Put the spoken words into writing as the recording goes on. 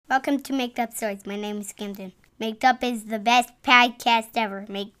Welcome to Make Up Stories. My name is Camden. Make Up is the best podcast ever.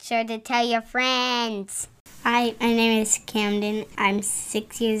 Make sure to tell your friends. Hi, my name is Camden. I'm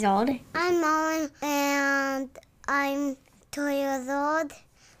 6 years old. I'm Owen, and I'm 2 years old.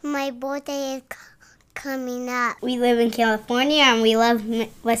 My birthday is coming up. We live in California, and we love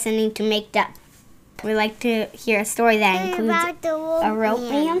listening to Make Up. We like to hear a story that includes a rope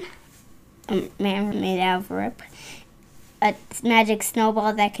man, a man made out of rope, a magic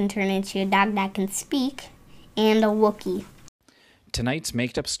snowball that can turn into a dog that can speak, and a Wookiee. Tonight's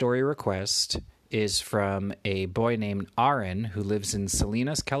Make Up Story request is from a boy named Aaron who lives in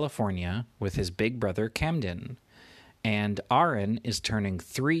Salinas, California with his big brother Camden. And Aaron is turning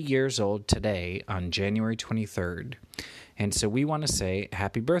 3 years old today on January 23rd. And so we want to say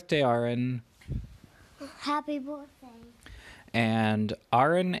happy birthday, Aaron. Happy birthday. And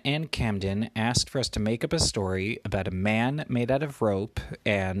Aaron and Camden asked for us to make up a story about a man made out of rope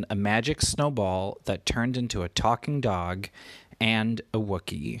and a magic snowball that turned into a talking dog and a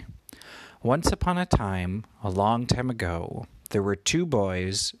Wookiee. Once upon a time, a long time ago, there were two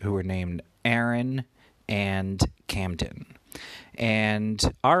boys who were named Aaron and Camden. And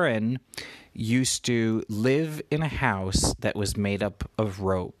Aaron used to live in a house that was made up of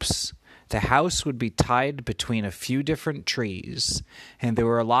ropes. The house would be tied between a few different trees, and there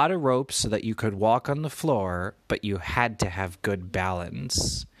were a lot of ropes so that you could walk on the floor, but you had to have good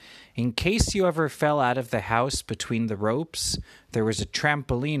balance. In case you ever fell out of the house between the ropes, there was a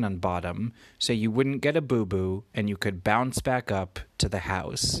trampoline on bottom, so you wouldn't get a boo-boo and you could bounce back up to the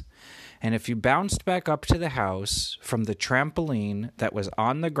house. And if you bounced back up to the house from the trampoline that was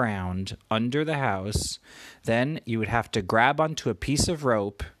on the ground under the house, then you would have to grab onto a piece of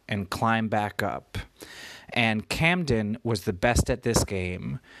rope and climb back up. And Camden was the best at this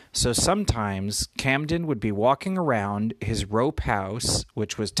game. So sometimes Camden would be walking around his rope house,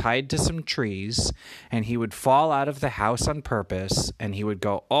 which was tied to some trees, and he would fall out of the house on purpose, and he would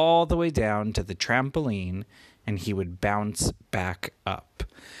go all the way down to the trampoline, and he would bounce back up.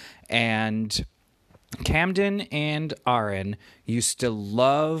 And Camden and Aaron used to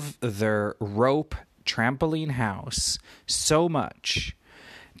love their rope trampoline house so much.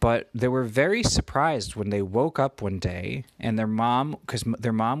 But they were very surprised when they woke up one day and their mom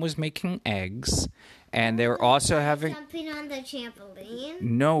was making eggs, and they were also having... Jumping on the trampoline?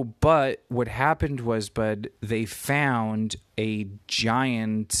 No, but what happened was, Bud, they found a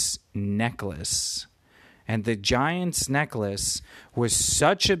giant's necklace. And the giant's necklace was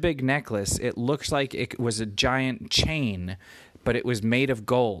such a big necklace, it looked like it was a giant chain, but it was made of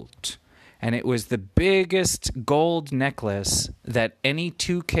gold. And it was the biggest gold necklace that any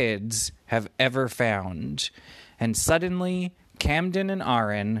two kids have ever found. And suddenly, Camden and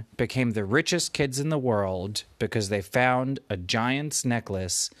Aaron became the richest kids in the world because they found a giant's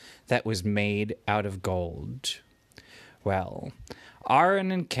necklace that was made out of gold. Well,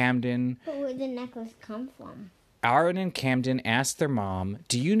 Aaron and Camden... But where did the necklace come from? Aaron and Camden asked their mom,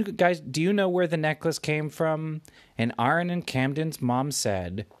 do you know where the necklace came from? And Aaron and Camden's mom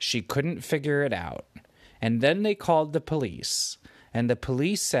said she couldn't figure it out. And then they called the police. And the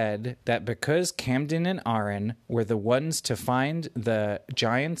police said that because Camden and Aaron were the ones to find the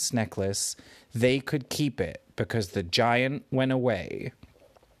giant's necklace, they could keep it because the giant went away.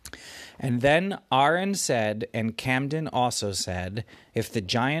 And then Aaron said, and Camden also said, if the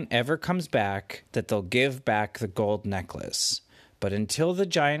giant ever comes back, that they'll give back the gold necklace. But until the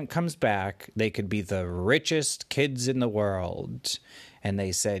giant comes back, they could be the richest kids in the world. And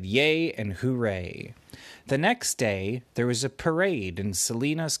they said yay and hooray. The next day, there was a parade in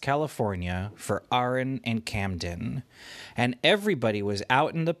Salinas, California for Aaron and Camden. And everybody was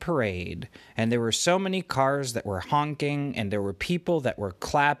out in the parade. And there were so many cars that were honking, and there were people that were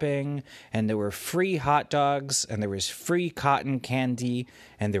clapping, and there were free hot dogs, and there was free cotton candy,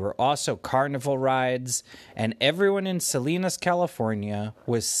 and there were also carnival rides. And everyone in Salinas, California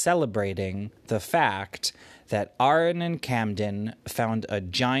was celebrating the fact that Aaron and Camden found a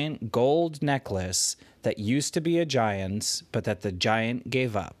giant gold necklace that used to be a giant's, but that the giant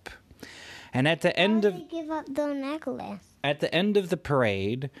gave up. And at the end of... Why did they give up the necklace? At the end of the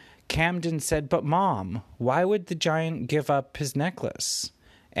parade, Camden said, but Mom, why would the giant give up his necklace?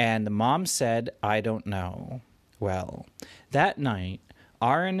 And the mom said, I don't know. Well, that night,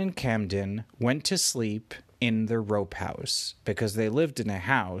 Aaron and Camden went to sleep in their rope house because they lived in a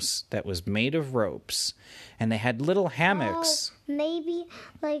house that was made of ropes, and they had little hammocks. Maybe,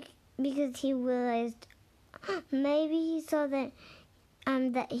 because he realized, maybe he saw that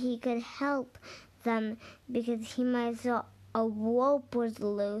he could help them because he might saw a rope was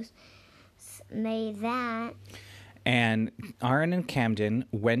loose, made that. And Aaron and Camden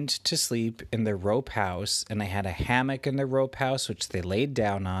went to sleep in their rope house, and they had a hammock in their rope house, which they laid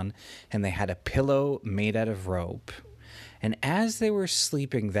down on, and they had a pillow made out of rope. And as they were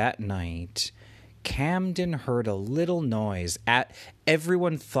sleeping that night, Camden heard a little noise.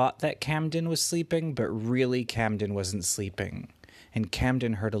 Everyone thought that Camden was sleeping, but really Camden wasn't sleeping. And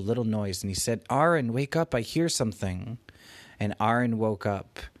Camden heard a little noise, and he said, "Aaron, wake up, I hear something." And Aaron woke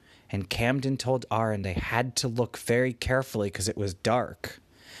up. And Camden told Aaron they had to look very carefully because it was dark.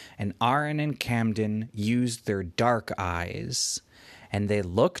 And Aaron and Camden used their dark eyes. And they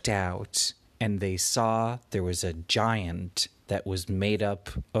looked out and they saw there was a giant that was made up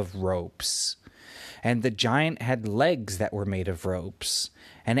of ropes. And the giant had legs that were made of ropes.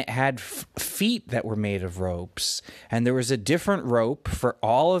 And it had feet that were made of ropes. And there was a different rope for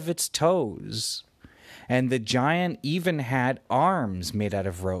all of its toes. And the giant even had arms made out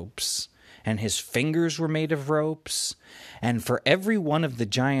of ropes, and his fingers were made of ropes, and for every one of the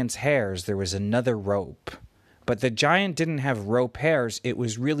giant's hairs there was another rope. But the giant didn't have rope hairs, it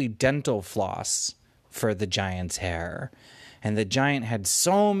was really dental floss for the giant's hair. And the giant had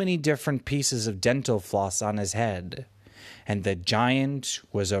so many different pieces of dental floss on his head. And the giant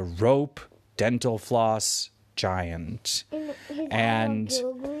was a rope dental floss giant. And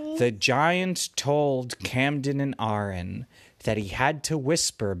the giant told Camden and Aaron that he had to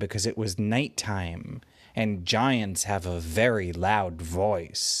whisper because it was nighttime, and giants have a very loud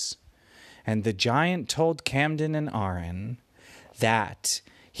voice. And the giant told Camden and Aaron that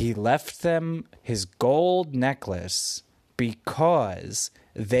he left them his gold necklace because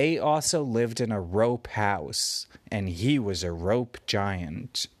they also lived in a rope house, and he was a rope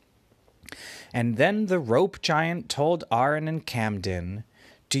giant. And then the rope giant told Aaron and Camden,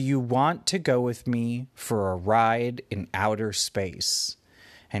 "Do you want to go with me for a ride in outer space?"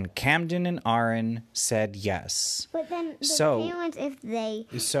 And Camden and Aaron said yes. But then parents, if they...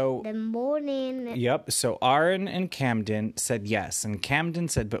 the morning... Yep, so Aaron and Camden said yes. And Camden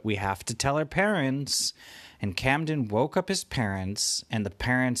said, "But we have to tell our parents." And Camden woke up his parents, and the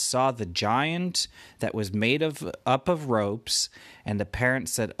parents saw the giant that was made up of ropes, and the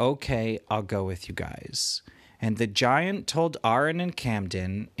parents said, "Okay, I'll go with you guys." And the giant told Aaron and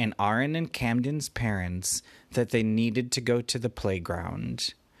Aaron and Camden's parents that they needed to go to the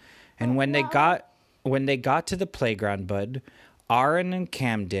playground. And when they got to the playground, Bud, Aaron and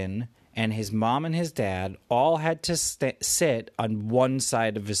Camden and his mom and his dad all had to sit on one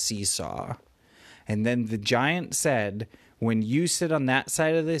side of a seesaw. And then the giant said, "When you sit on that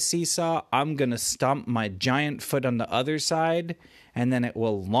side of the seesaw, I'm going to stomp my giant foot on the other side, and then it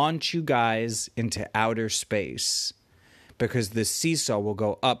will launch you guys into outer space. Because the seesaw will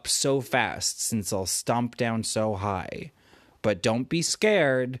go up so fast since I'll stomp down so high. But don't be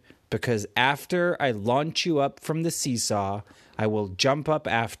scared, because after I launch you up from the seesaw, I will jump up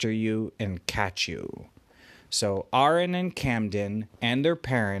after you and catch you." So Aaron and Camden and their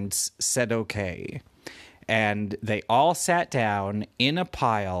parents said okay. And they all sat down in a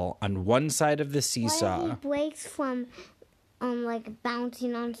pile on one side of the seesaw. Why did he breaks from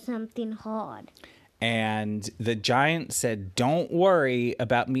bouncing on something hard? And the giant said, "Don't worry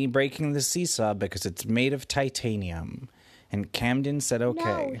about me breaking the seesaw because it's made of titanium." And Camden said okay.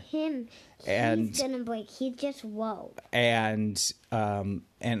 No, him. He's gonna break. He just whoa. And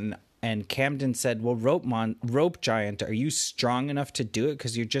Camden said, "Well, rope giant, are you strong enough to do it?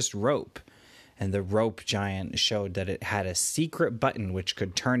 Because you're just rope." And the rope giant showed that it had a secret button which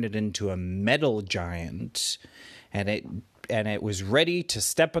could turn it into a metal giant. And it was ready to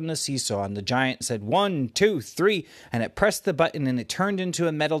step on the seesaw. And the giant said, 1, 2, 3. And it pressed the button and it turned into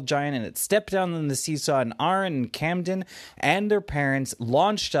a metal giant. And it stepped down on the seesaw. And Aaron and Camden and their parents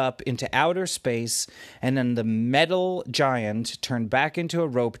launched up into outer space. And then the metal giant turned back into a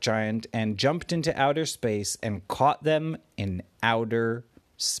rope giant and jumped into outer space and caught them in outer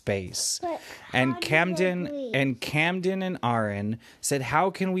space. And Camden and Aaron said, "How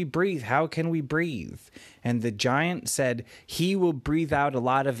can we breathe? How can we breathe?" And the giant said he will breathe out a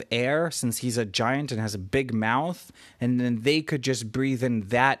lot of air since he's a giant and has a big mouth, and then they could just breathe in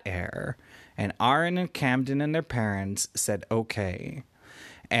that air. And Aaron and Camden and their parents said okay.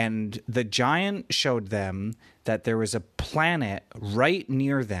 And the giant showed them that there was a planet right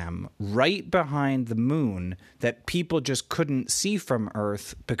near them, right behind the moon, that people just couldn't see from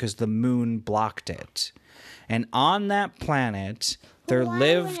Earth because the moon blocked it. And on that planet, there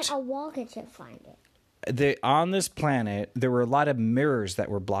lived... Why wouldn't a rocket ship find it? On this planet, there were a lot of mirrors that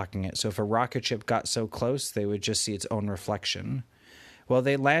were blocking it. So if a rocket ship got so close, they would just see its own reflection. Well,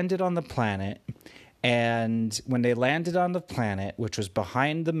 they landed on the planet... And when they landed on the planet, which was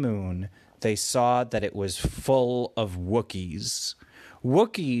behind the moon, they saw that it was full of Wookiees.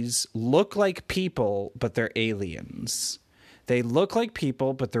 Wookiees look like people, but they're aliens. They look like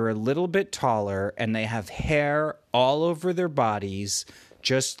people, but they're a little bit taller, and they have hair all over their bodies,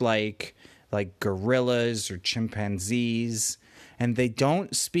 just like gorillas or chimpanzees. And they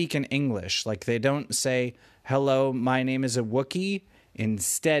don't speak in English. Like, they don't say, "Hello, my name is a Wookiee."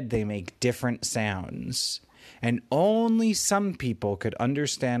 Instead, they make different sounds. And only some people could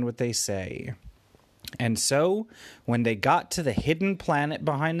understand what they say. And so, when they got to the hidden planet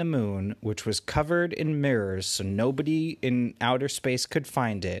behind the moon, which was covered in mirrors so nobody in outer space could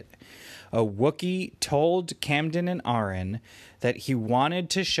find it, a Wookiee told Camden and Aaron that he wanted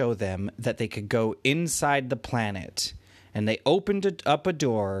to show them that they could go inside the planet. And they opened up a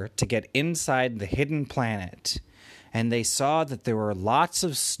door to get inside the hidden planet. And they saw that there were lots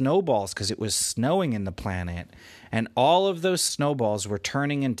of snowballs because it was snowing in the planet. And all of those snowballs were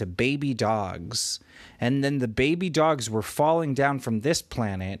turning into baby dogs. And then the baby dogs were falling down from this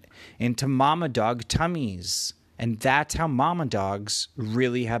planet into mama dog tummies. And that's how mama dogs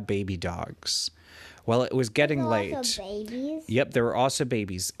really have baby dogs. Well, it was getting late. Also babies? Yep, there were also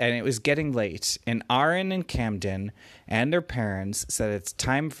babies. And it was getting late. And Aaron and Camden and their parents said it's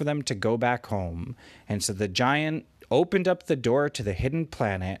time for them to go back home. And so the giant opened up the door to the hidden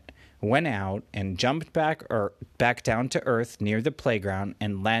planet, went out, and jumped back down to Earth near the playground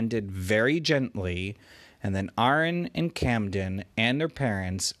and landed very gently. And then Aaron and Camden and their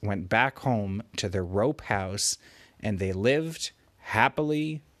parents went back home to their rope house, and they lived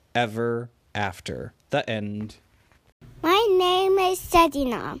happily ever after. The end. My name is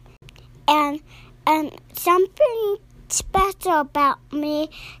Sedina, and something special about me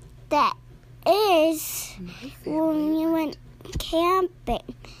that is when we went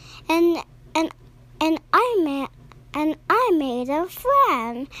camping, and I made a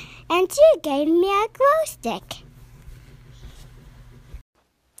friend, and she gave me a glow stick.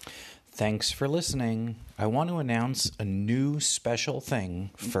 Thanks for listening. I want to announce a new special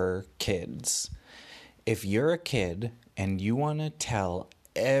thing for kids. If you're a kid and you want to tell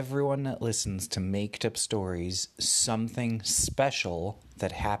everyone that listens to Maked Up Stories something special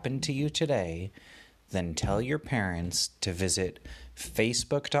that happened to you today, then tell your parents to visit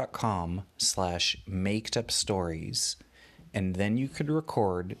facebook.com/makedupstories, and then you could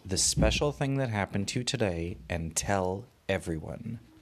record the special thing that happened to you today and tell everyone.